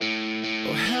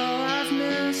Oh hell, I've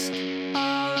missed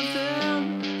all of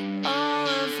them, all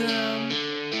of them.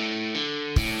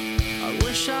 I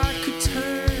wish I could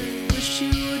turn, wish you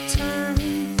would turn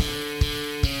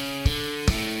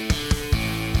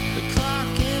the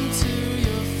clock into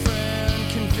your friend.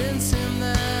 Convince him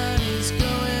that he's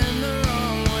going the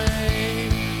wrong way.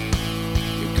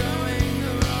 You're going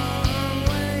the wrong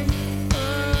way. Oh,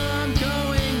 I'm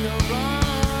going the wrong.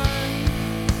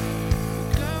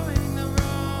 You're going the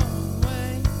wrong way.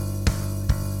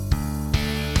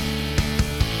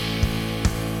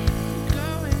 You're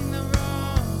going the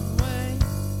wrong way.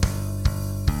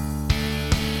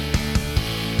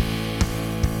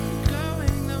 You're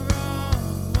going the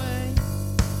wrong way.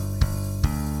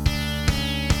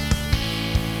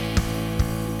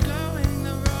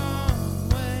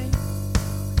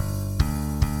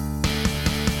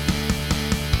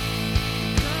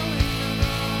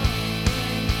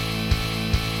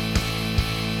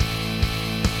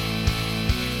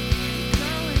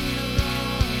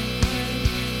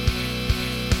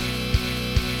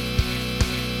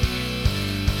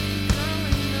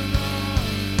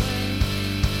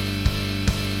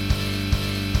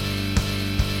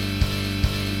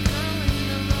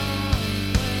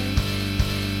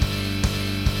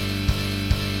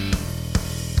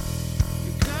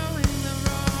 You're going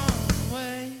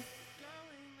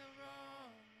the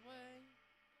wrong way.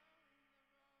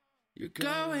 You're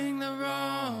going the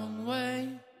wrong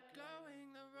way.